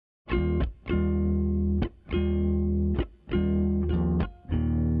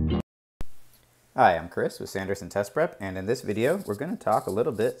Hi, I'm Chris with Sanderson Test Prep, and in this video we're going to talk a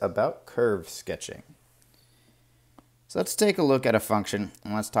little bit about curve sketching. So let's take a look at a function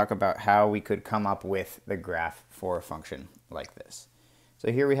and let's talk about how we could come up with the graph for a function like this.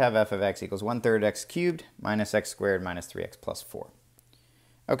 So here we have f of x equals 1/3 x cubed minus x squared minus 3x plus 4.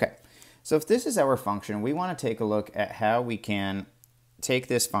 Okay, so if this is our function, we want to take a look at how we can take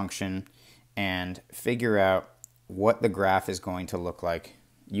this function and figure out what the graph is going to look like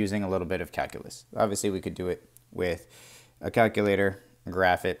using a little bit of calculus. Obviously, we could do it with a calculator,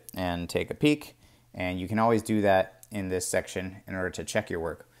 graph it, and take a peek. And you can always do that in this section in order to check your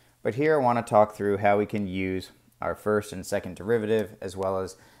work. But here I want to talk through how we can use our first and second derivative as well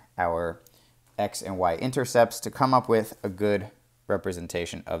as our x and y intercepts to come up with a good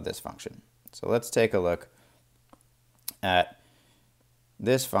representation of this function. So let's take a look at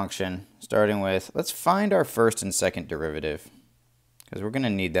this function, starting with, let's find our first and second derivative, because we're going to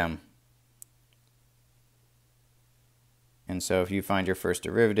need them. And so if you find your first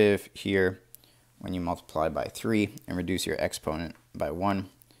derivative here, when you multiply by 3 and reduce your exponent by 1,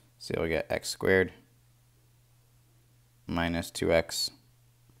 so you'll get x squared minus 2x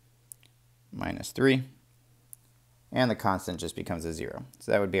minus 3, and the constant just becomes a 0.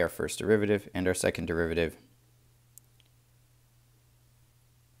 So that would be our first derivative, and our second derivative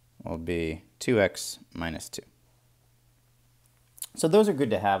will be 2x minus 2. So those are good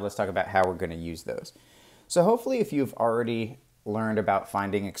to have. Let's talk about how we're going to use those. So hopefully if you've already learned about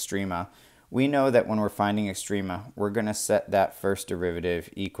finding extrema, we know that when we're finding extrema, we're going to set that first derivative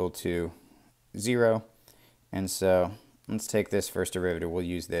equal to 0. And so let's take this first derivative. We'll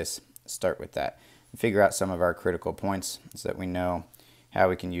use this, start with that, and figure out some of our critical points so that we know how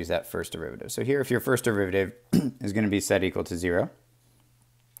we can use that first derivative. So here, if your first derivative is going to be set equal to 0,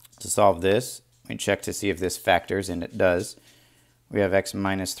 to solve this, we check to see if this factors, and it does. We have x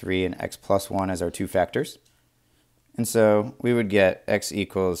minus 3 and x plus 1 as our two factors. And so we would get x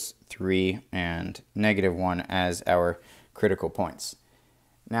equals 3 and negative 1 as our critical points.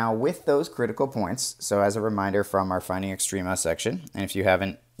 Now with those critical points, so as a reminder from our finding extrema section, and if you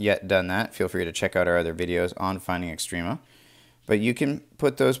haven't yet done that, feel free to check out our other videos on finding extrema. But you can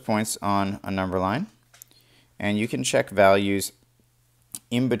put those points on a number line, and you can check values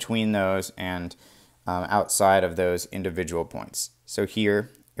in between those and outside of those individual points. So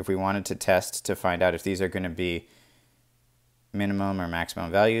here, if we wanted to test to find out if these are going to be minimum or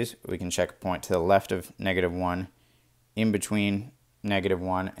maximum values, we can check a point to the left of negative 1, in between negative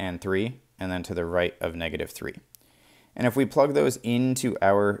 1 and 3, and then to the right of negative 3. And if we plug those into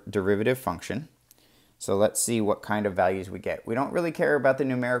our derivative function, so let's see what kind of values we get. We don't really care about the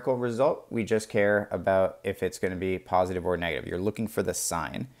numerical result. We just care about if it's going to be positive or negative. You're looking for the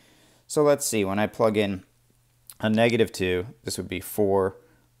sign. So let's see, when I plug in a negative 2, this would be 4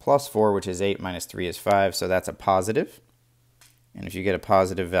 plus 4, which is 8, minus 3 is 5, so that's a positive. And if you get a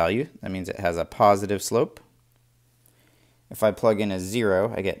positive value, that means it has a positive slope. If I plug in a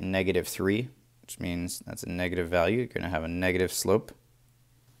 0, I get negative 3, which means that's a negative value. You're going to have a negative slope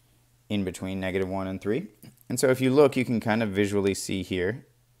in between negative 1 and 3. And so if you look, you can kind of visually see here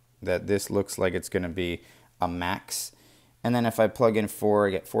that this looks like it's going to be a max. And then if I plug in 4, I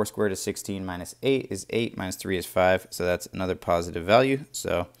get 4 squared is 16 minus 8 is 8, minus 3 is 5, so that's another positive value.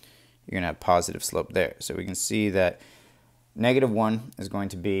 So you're going to have positive slope there. So we can see that negative 1 is going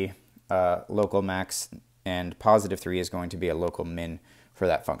to be a local max, and positive 3 is going to be a local min for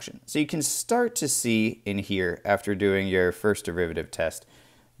that function. So you can start to see in here, after doing your first derivative test,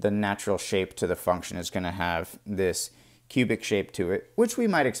 the natural shape to the function is going to have this cubic shape to it, which we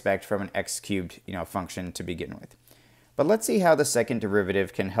might expect from an x cubed function to begin with. But let's see how the second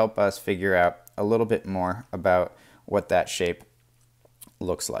derivative can help us figure out a little bit more about what that shape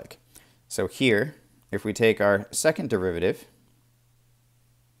looks like. So here, if we take our second derivative,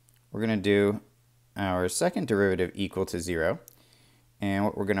 we're going to do our second derivative equal to 0. And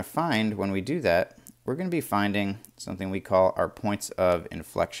what we're going to find when we do that, we're going to be finding something we call our points of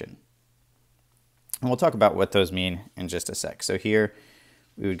inflection. And we'll talk about what those mean in just a sec. So here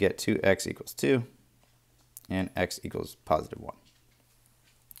we would get 2x equals 2 and x equals positive 1.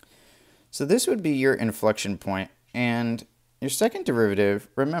 So this would be your inflection point, and your second derivative,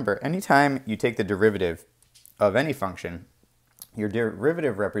 remember, anytime you take the derivative of any function, your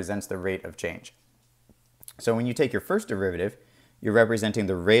derivative represents the rate of change. So when you take your first derivative, you're representing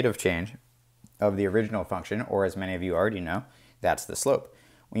the rate of change of the original function, or as many of you already know, that's the slope.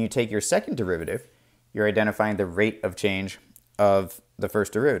 When you take your second derivative, you're identifying the rate of change of the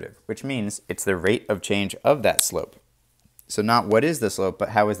first derivative, which means it's the rate of change of that slope. So not what is the slope, but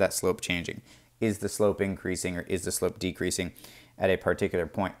how is that slope changing? Is the slope increasing or is the slope decreasing at a particular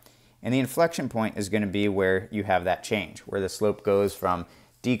point? And the inflection point is going to be where you have that change, where the slope goes from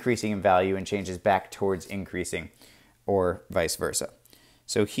decreasing in value and changes back towards increasing, or vice versa.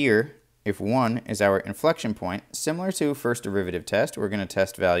 So here, if 1 is our inflection point, similar to first derivative test, we're going to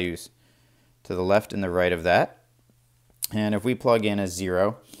test values to the left and the right of that. And if we plug in a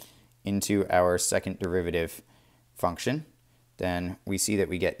 0 into our second derivative function, then we see that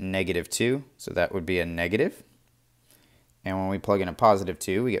we get -2, so that would be a negative. And when we plug in a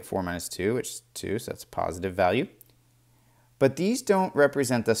 +2, we get 4 minus 2, which is 2, so that's a positive value. But these don't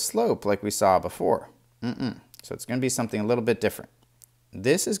represent the slope like we saw before. So it's going to be something a little bit different.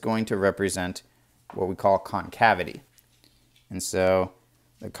 This is going to represent what we call concavity. And so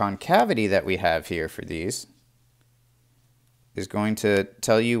the concavity that we have here for these is going to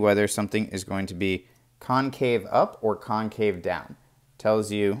tell you whether something is going to be concave up or concave down.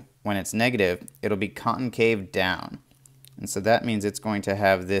 Tells you when it's negative, it'll be concave down. And so that means it's going to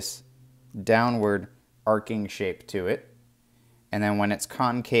have this downward arcing shape to it. And then when it's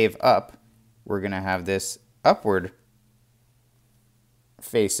concave up, we're going to have this upward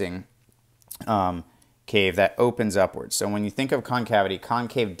facing cave that opens upwards. So when you think of concavity,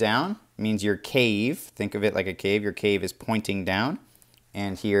 concave down means your cave, think of it like a cave, your cave is pointing down.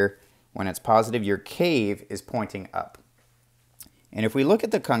 And here, when it's positive, your cave is pointing up. And if we look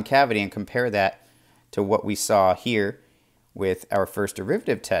at the concavity and compare that to what we saw here with our first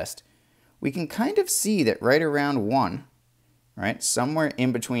derivative test, we can kind of see that right around 1, right, somewhere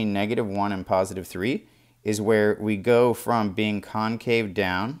in between -1 and +3 is where we go from being concave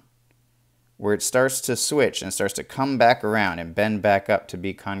down, where it starts to switch and starts to come back around and bend back up to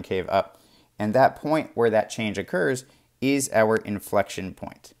be concave up. And that point where that change occurs is our inflection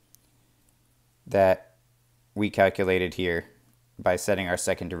point that we calculated here by setting our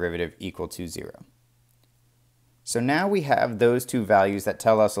second derivative equal to 0. So now we have those two values that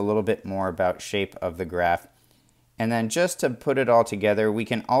tell us a little bit more about shape of the graph. And then just to put it all together, we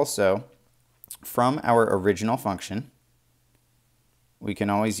can also, from our original function, we can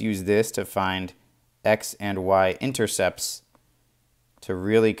always use this to find x and y intercepts to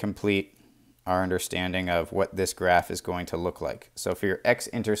really complete our understanding of what this graph is going to look like. So for your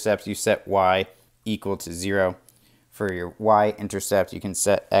x-intercept, you set y equal to 0. For your y-intercept, you can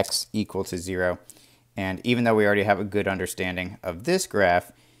set x equal to 0. And even though we already have a good understanding of this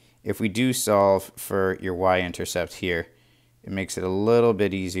graph, if we do solve for your y-intercept here, it makes it a little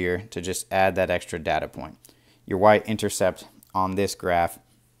bit easier to just add that extra data point. Your y-intercept on this graph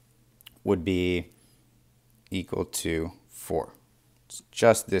would be equal to 4. It's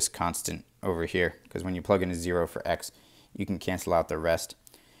just this constant over here, because when you plug in a 0 for x, you can cancel out the rest.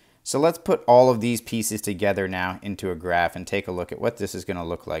 So let's put all of these pieces together now into a graph and take a look at what this is going to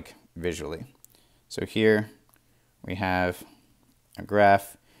look like visually. So here we have a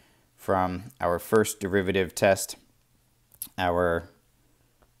graph from our first derivative test. Our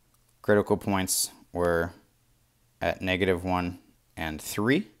critical points were at -1 and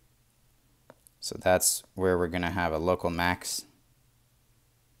 3. So that's where we're going to have a local max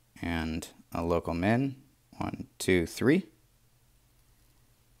and a local min, 1, 2, 3.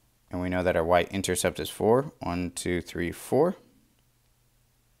 And we know that our y-intercept is 4, 1, 2, 3, 4.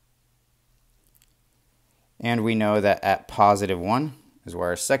 And we know that at +1 is where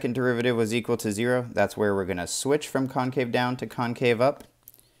our second derivative was equal to 0. That's where we're going to switch from concave down to concave up.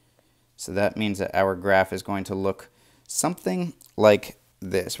 So that means that our graph is going to look something like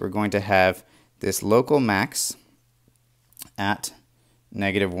this. We're going to have this local max at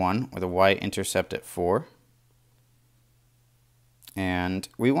 -1 with a y-intercept at 4. And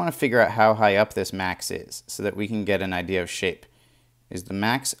we want to figure out how high up this max is so that we can get an idea of shape. Is the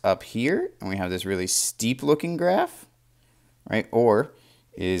max up here and we have this really steep looking graph, right? Or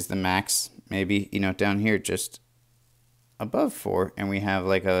is the max maybe, down here just above 4 and we have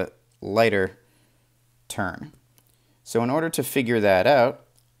like a lighter turn? So in order to figure that out,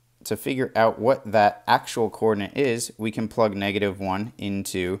 to figure out what that actual coordinate is, we can plug -1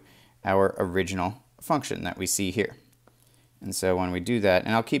 into our original function that we see here. And so when we do that,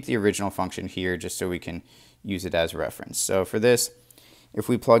 and I'll keep the original function here just so we can use it as reference. So for this, if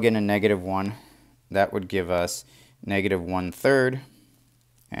we plug in a -1, that would give us -1/3.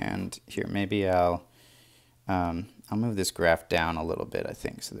 And here, maybe I'll move this graph down a little bit, I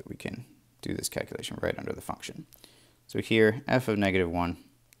think, so that we can do this calculation right under the function. So here, f of -1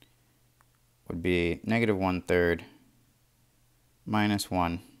 would be -1/3 minus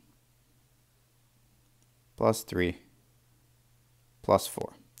 1 plus 3 plus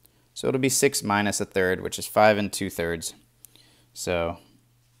 4. So it'll be 6 minus 1/3, which is 5 2/3. So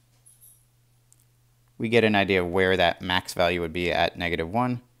we get an idea of where that max value would be at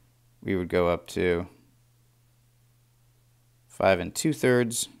 -1. we would go up to 5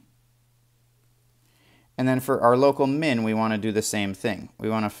 2/3. And then for our local min, we want to do the same thing. We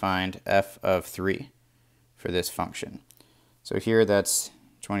want to find f of 3 for this function. So here that's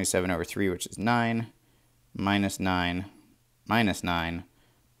 27/3, which is 9, minus 9, minus 9,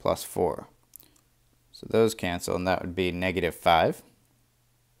 plus 4. So those cancel, and that would be -5.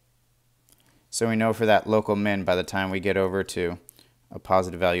 So we know for that local min, by the time we get over to a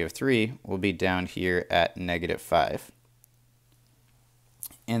positive value of 3, we'll be down here at -5.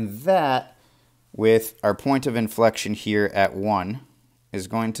 And that, with our point of inflection here at 1, is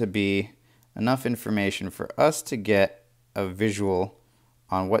going to be enough information for us to get a visual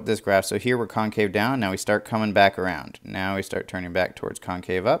on what this graph. So here we're concave down, now we start coming back around. Now we start turning back towards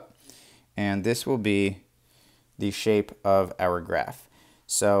concave up, and this will be the shape of our graph.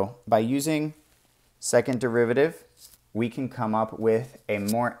 So by using second derivative, we can come up with a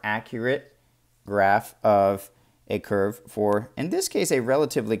more accurate graph of a curve for, in this case, a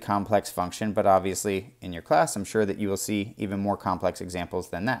relatively complex function, but obviously in your class, I'm sure that you will see even more complex examples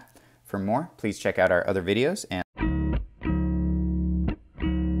than that. For more, please check out our other videos. And